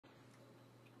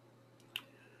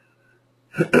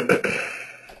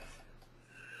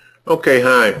Okay,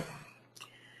 hi.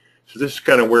 So this is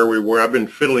kind of where we were. I've been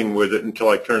fiddling with it until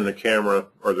I turned the camera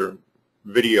or the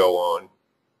video on.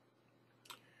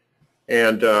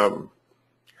 And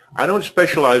I don't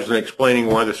specialize in explaining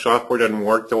why the software doesn't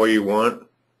work the way you want.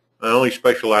 I only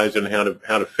specialize in how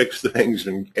to fix things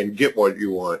and get what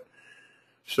you want.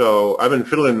 So I've been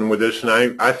fiddling with this,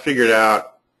 and I figured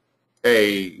out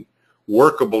a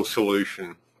workable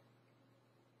solution.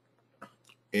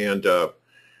 And so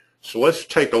let's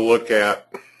take a look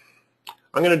at,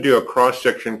 I'm going to do a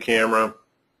cross-section camera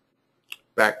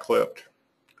back clipped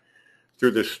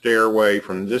through this stairway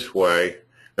from this way.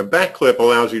 The back clip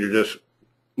allows you to just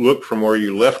look from where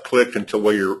you left clicked until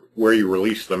where you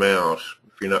release the mouse.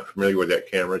 If you're not familiar with that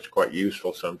camera, it's quite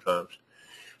useful sometimes.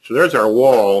 So there's our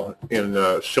wall in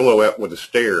silhouette with the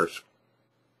stairs.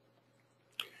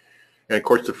 And of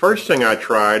course the first thing I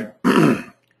tried,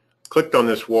 clicked on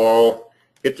this wall,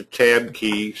 hit the tab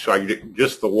key so I could get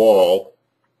just the wall,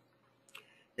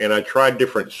 and I tried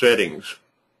different settings.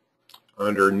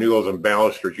 Under newels and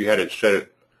balusters you had it set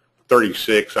at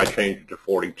 36, I changed it to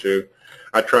 42.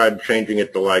 I tried changing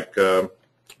it to like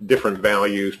different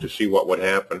values to see what would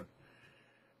happen.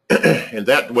 And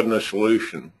that wasn't a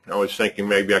solution. I was thinking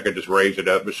maybe I could just raise it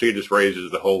up, but see, it just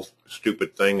raises the whole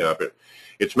stupid thing up.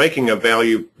 It's making a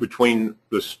value between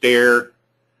the stair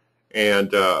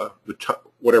and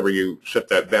whatever you set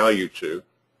that value to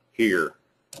here.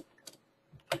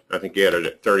 I think you had it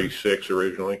at 36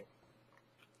 originally.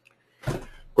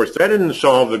 Of course, that didn't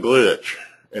solve the glitch,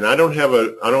 and I don't have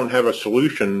a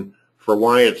solution for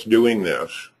why it's doing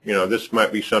this. You know, this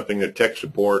might be something that tech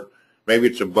support, maybe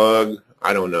it's a bug,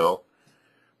 I don't know.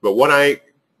 But what I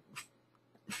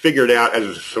figured out as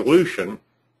a solution, you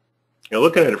know,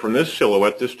 looking at it from this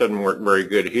silhouette, this doesn't work very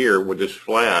good here with this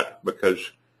flat because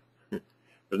there's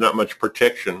not much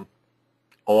protection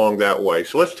along that way.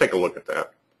 So let's take a look at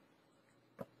that.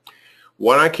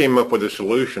 What I came up with a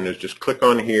solution is just click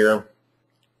on here,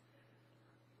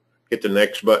 hit the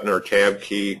next button or tab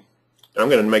key. I'm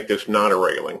going to make this not a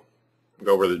railing.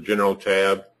 Go over to the General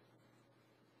tab,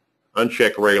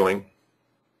 uncheck railing,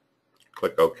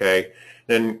 click OK.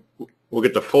 Then we'll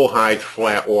get the full height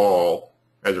flat wall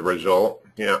as a result.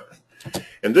 Yeah,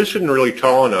 and this isn't really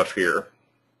tall enough here.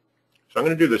 So I'm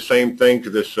going to do the same thing to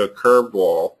this curved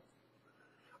wall.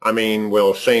 I mean,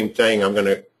 well, same thing. I'm going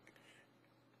to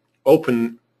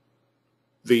open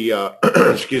the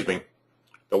excuse me,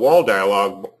 the wall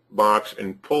dialog box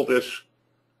and pull this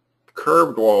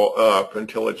curved wall up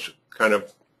until it's kind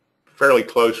of fairly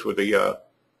close with the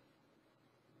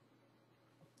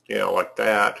you know, like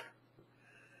that.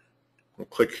 I'll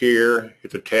click here,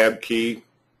 hit the tab key,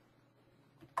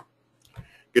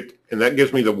 and that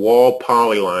gives me the wall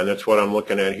polyline. That's what I'm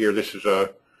looking at here. This is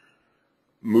a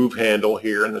move handle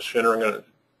here in the center. I'm going to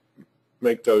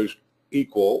make those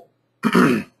equal.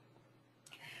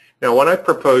 Now what I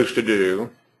propose to do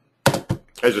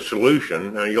as a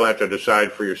solution, now you'll have to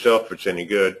decide for yourself if it's any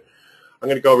good. I'm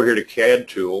going to go over here to CAD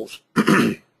tools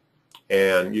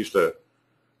and use the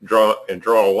draw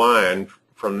a line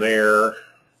from there.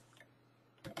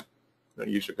 I'm going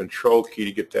to use the control key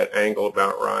to get that angle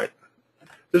about right.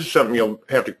 This is something you'll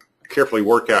have to carefully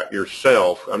work out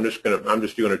yourself. I'm just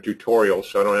doing a tutorial,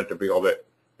 so I don't have to be all that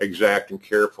exact and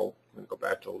careful. I'm going to go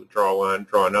back to the draw line,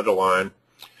 draw another line.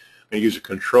 I'm going to use a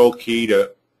control key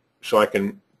so I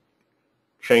can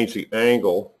change the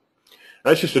angle.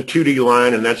 That's just a 2D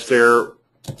line, and that's there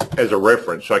as a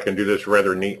reference, so I can do this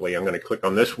rather neatly. I'm going to click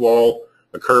on this wall,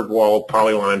 the curved wall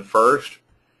polyline first,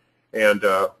 and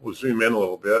we'll zoom in a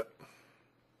little bit.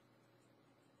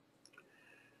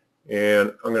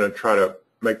 And I'm going to try to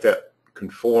make that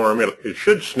conform. It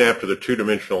should snap to the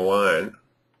two-dimensional line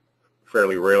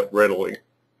fairly readily.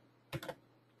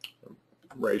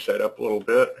 Raise that up a little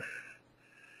bit.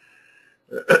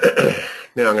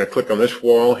 Now I'm going to click on this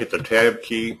wall, hit the tab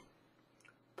key,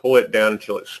 pull it down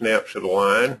until it snaps to the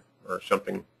line or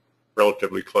something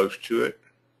relatively close to it.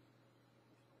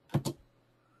 I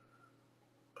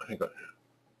think I'll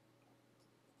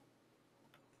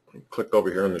click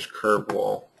over here on this curved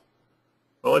wall.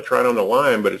 Well, it's right on the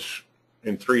line, but it's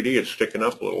in 3D, it's sticking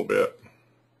up a little bit.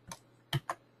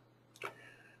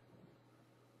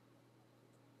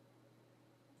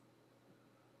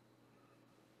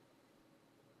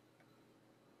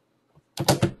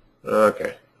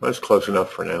 Okay, that's close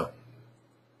enough for now.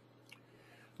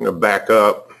 I'm going to back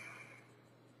up.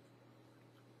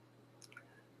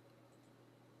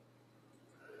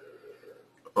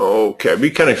 Okay,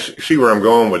 we kind of see where I'm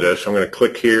going with this. I'm going to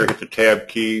click here, hit the tab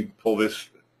key, pull this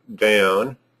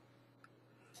down,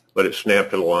 let it snap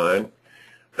to the line.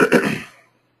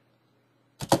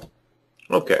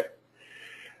 Okay.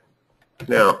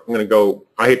 Now I'm going to go.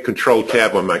 I hit Control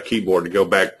Tab on my keyboard to go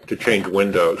back to change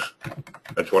windows.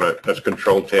 That's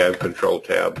Control Tab, Control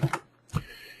Tab.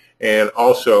 And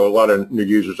also, a lot of new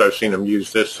users, I've seen them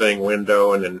use this thing,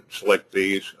 window, and then select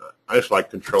these. I just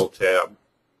like Control Tab.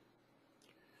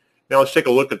 Now let's take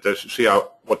a look at this and see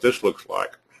what this looks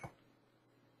like.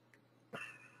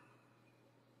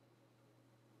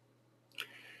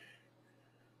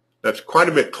 That's quite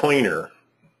a bit cleaner.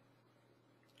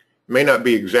 May not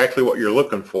be exactly what you're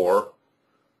looking for.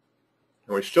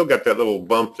 And we still got that little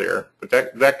bump there, but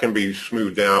that can be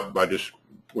smoothed out by just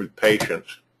with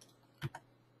patience.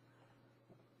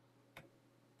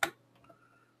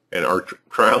 And our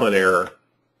trial and error.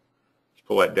 Let's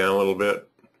pull that down a little bit.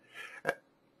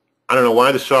 I don't know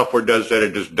why the software does that.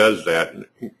 It just does that.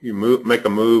 You make a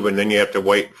move, and then you have to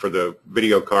wait for the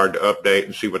video card to update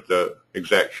and see what the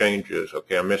exact change is.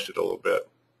 Okay, I missed it a little bit.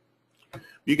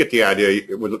 You get the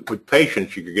idea. With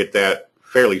patience, you could get that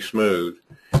fairly smooth.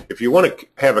 If you want to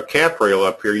have a cap rail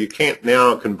up here, you can't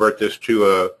now convert this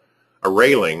to a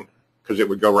railing because it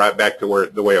would go right back to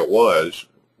the way it was,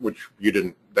 which you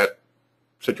didn't. That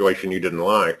situation you didn't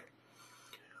like.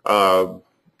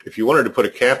 If you wanted to put a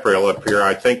cap rail up here,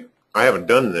 I think I haven't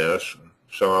done this,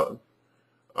 so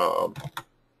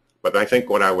but I think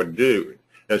what I would do,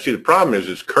 and see the problem is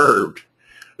it's curved.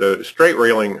 The straight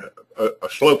railing, a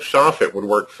sloped soffit would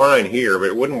work fine here, but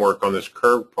it wouldn't work on this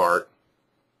curved part.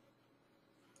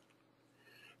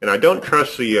 And I don't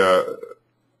trust the,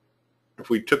 if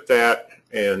we took that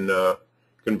and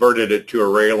converted it to a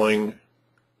railing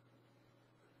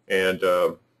and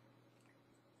a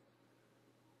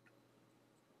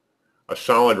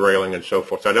solid railing and so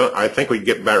forth, I think we'd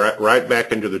get right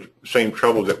back into the same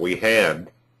trouble that we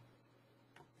had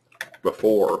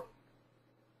before.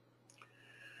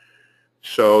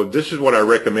 So this is what I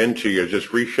recommend to you, is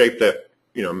just reshape that,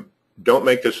 don't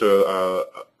make this a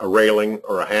railing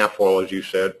or a half wall, as you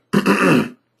said,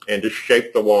 and just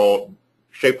shape the wall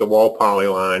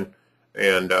polyline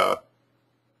and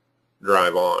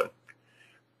drive on.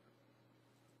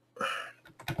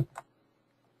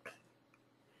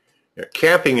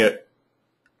 Capping it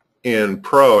in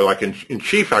Pro, like in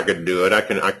Chief, I could do it. I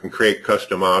can create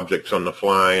custom objects on the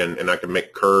fly, and I can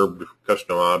make curved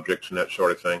custom objects and that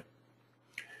sort of thing,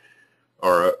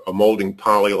 or a molding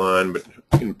polyline.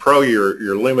 But in Pro,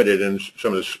 you're limited in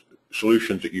some of the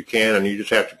solutions that you can, and you just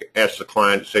have to ask the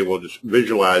client to say, well, just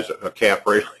visualize a cap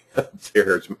railing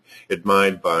there at my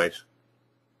advice.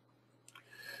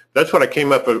 That's what I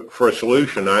came up with for a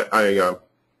solution. I'm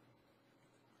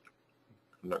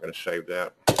not going to save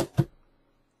that.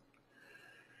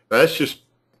 That's just,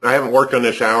 I haven't worked on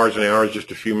this hours and hours,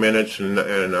 just a few minutes, and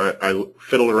I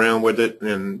fiddled around with it,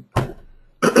 and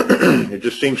it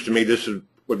just seems to me this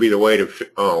would be the way to,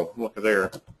 oh, look at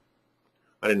there.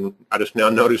 I just now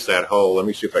noticed that hole. Let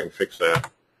me see if I can fix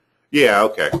that. Yeah,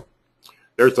 okay.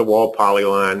 There's the wall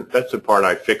polyline. That's the part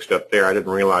I fixed up there. I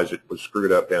didn't realize it was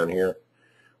screwed up down here.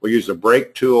 We'll use the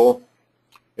brake tool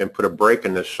and put a brake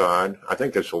in this side. I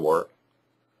think this will work.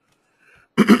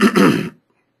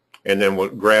 And then we'll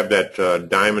grab that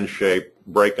diamond-shaped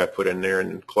brake I put in there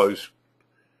and close,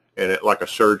 and it, like a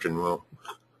surgeon, will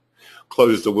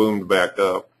close the wound back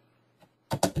up.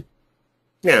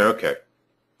 Yeah, okay.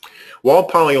 Wall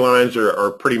polylines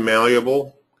are pretty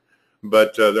malleable,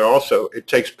 but they're also, it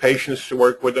takes patience to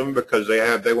work with them because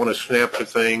they want to snap to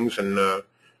things, and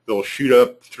they'll shoot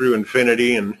up through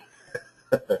infinity, and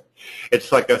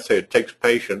it's like I say, it takes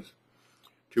patience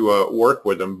to work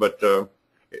with them, but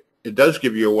it does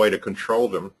give you a way to control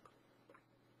them.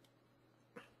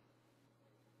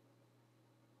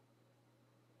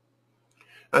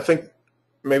 I think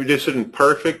maybe this isn't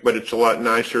perfect, but it's a lot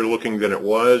nicer looking than it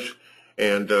was.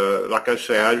 And like I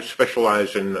say, I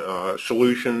specialize in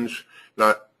solutions,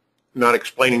 not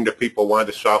explaining to people why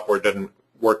the software doesn't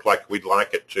work like we'd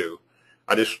like it to.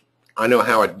 I know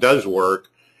how it does work,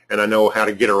 and I know how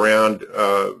to get around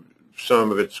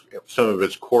some of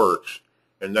its quirks.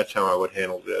 And that's how I would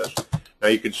handle this. Now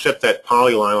you could set that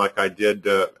polyline like I did.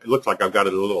 It looks like I've got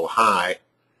it a little high,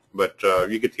 but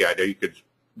you get the idea. You could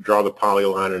draw the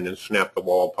polyline and then snap the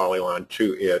wall polyline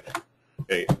to it.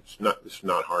 Okay, it's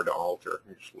not hard to alter.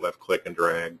 You just left click and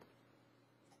drag.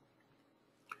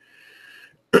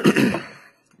 But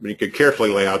you could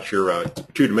carefully lay out your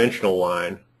two-dimensional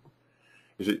line.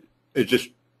 It's just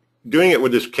doing it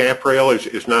with this cap rail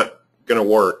is not going to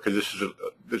work,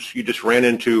 because you just ran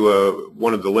into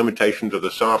one of the limitations of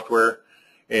the software,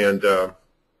 and I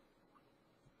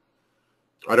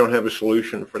don't have a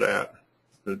solution for that.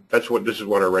 This is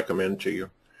what I recommend to you.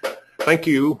 Thank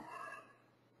you.